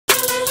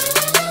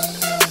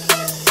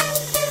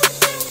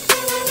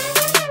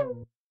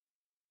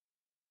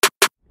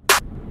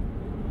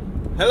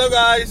Hello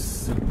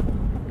guys,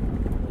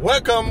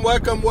 welcome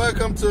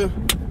to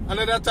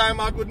another time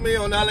out with me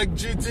on Alec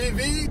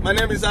GTV. My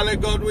name is Alec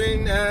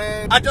Godwin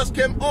and I just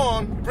came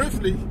on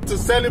briefly to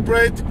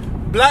celebrate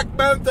Black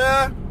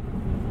Panther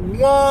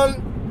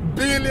 $1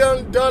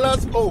 billion,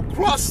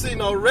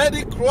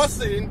 already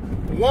crossing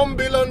 $1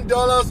 billion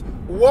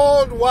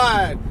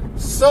worldwide.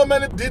 So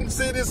many didn't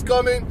see this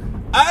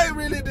coming. I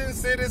really didn't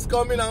see this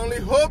coming. I only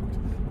hoped,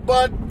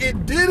 but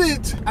it did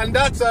it, and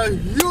that's a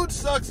huge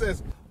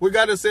success. We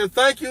got to say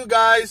thank you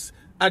guys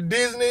at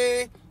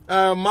Disney,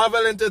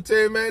 Marvel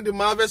Entertainment, the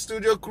Marvel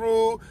Studio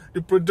crew,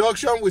 the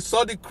production. We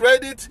saw the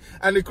credit,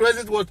 and the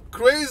credit was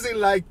crazy.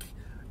 Like,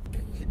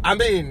 I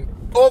mean,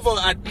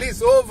 at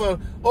least over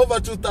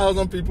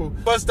 2,000 people.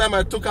 First time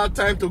I took out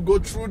time to go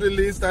through the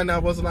list, and I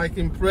was like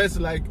impressed.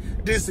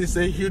 Like, this is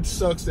a huge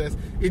success.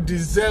 It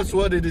deserves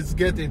what it is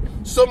getting.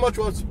 So much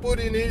was put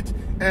in it,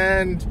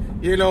 and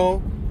you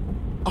know,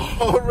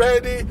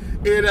 already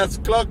it has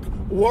clocked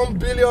 1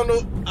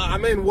 billion,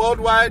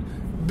 worldwide.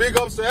 Big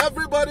ups to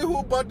everybody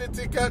who bought the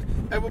ticket,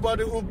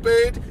 everybody who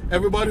paid,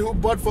 everybody who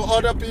bought for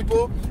other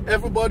people,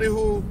 everybody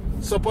who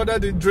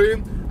supported the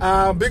dream.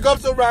 Big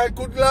ups to Ryan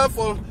Coogler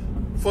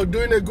for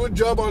doing a good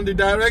job on the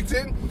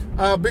directing.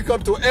 Big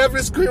up to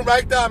every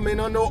screenwriter. I may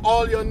not know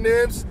all your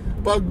names,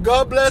 but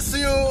God bless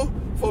you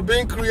for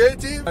being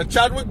creative.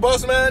 Chadwick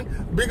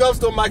Boseman, big ups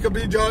to Michael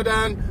B.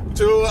 Jordan,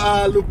 to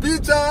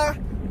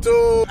Lupita,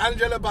 to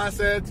Angela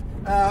Bassett,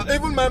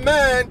 even my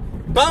man,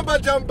 Bamba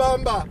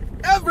Jambamba,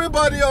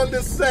 everybody on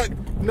the set,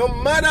 no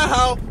matter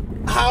how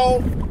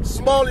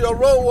small your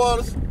role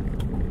was,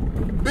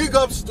 big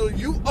ups to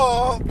you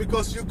all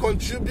because you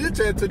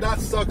contributed to that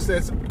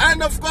success.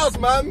 And of course,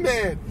 my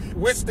man,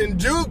 Winston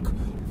Duke,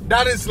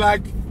 that is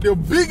like the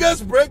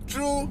biggest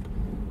breakthrough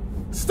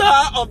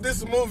star of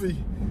this movie.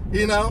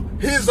 You know,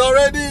 he's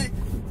already,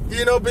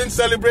 been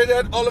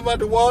celebrated all over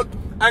the world.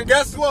 And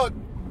guess what?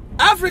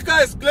 Africa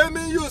is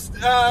claiming you,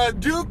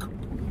 Duke.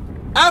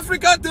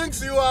 Africa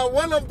thinks you are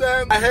one of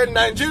them. I heard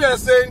Nigeria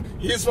saying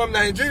he's from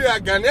Nigeria,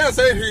 Ghanaian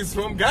saying he's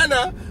from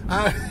Ghana.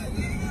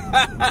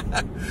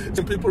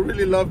 People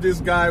really love this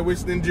guy,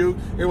 Winston Duke.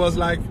 It was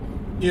like,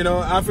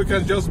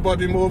 Africans just bought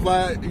him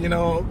over,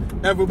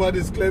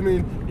 everybody's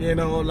claiming,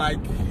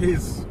 like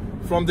he's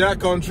from their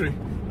country.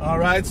 All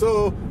right,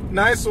 so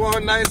nice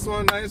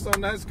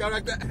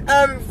character.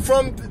 And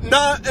from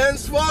now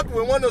henceforth,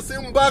 we want to see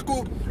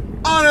Mbaku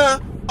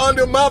on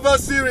the Marvel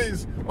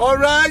series. All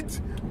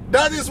right,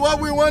 that is what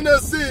we want to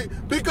see,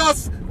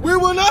 because we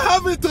will not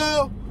have it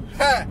all.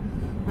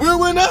 We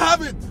will not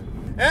have it.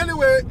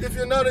 Anyway, if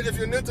you're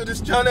new to this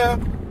channel,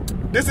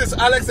 this is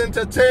Alec's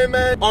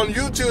Entertainment. On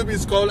YouTube,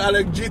 it's called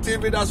Alec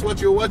GTV. That's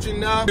what you're watching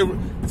now.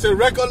 It's a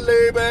record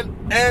label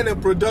and a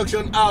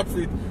production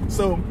outfit.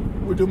 So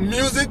we do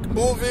music,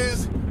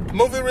 movies,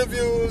 movie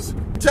reviews,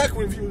 tech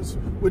reviews.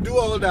 We do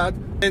all that.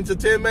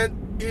 Entertainment,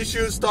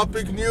 issues,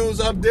 topic, news,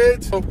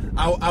 updates. So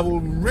I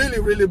will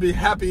really be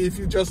happy if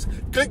you just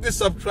click the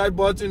subscribe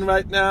button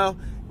right now.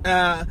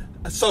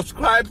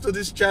 Subscribe to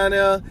this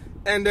channel,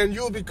 and then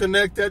you'll be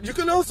connected. You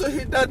can also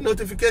hit that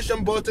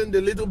notification button,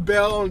 the little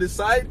bell on the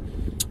side.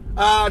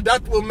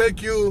 That will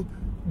make you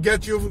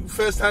get you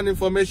first-hand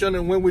information,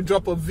 and when we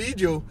drop a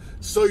video,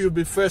 so you'll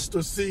be first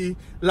to see,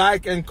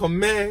 like, and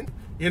comment.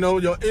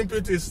 Your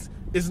input is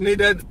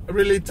needed,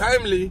 really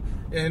timely.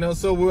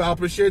 So we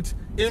appreciate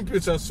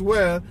inputs as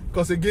well,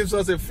 because it gives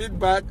us a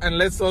feedback and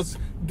lets us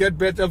get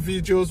better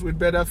videos with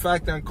better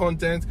fact and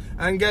content,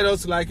 and get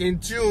us like in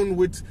tune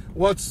with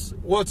what's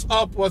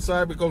up, what's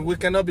up, because we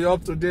cannot be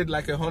up to date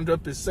like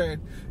 100%,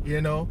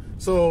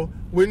 so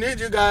we need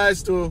you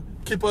guys to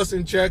keep us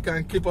in check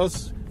and keep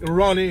us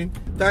running.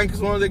 Thanks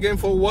once again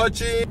for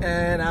watching,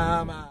 and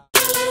I'm out.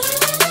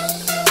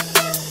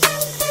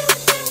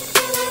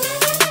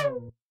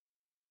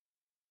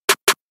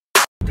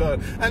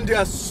 God. And there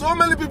are so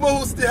many people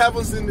who still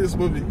haven't seen this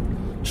movie.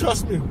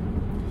 Trust me.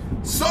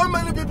 So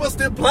many people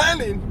still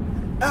planning.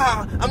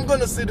 I'm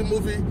gonna see the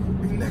movie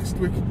next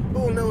week.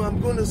 Oh no, I'm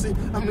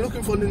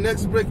looking for the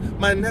next break,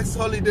 my next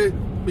holiday.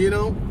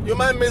 You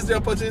might miss the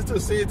opportunity to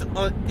see it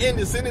in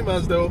the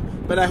cinemas though,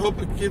 but I hope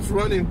it keeps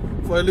running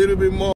for a little bit more.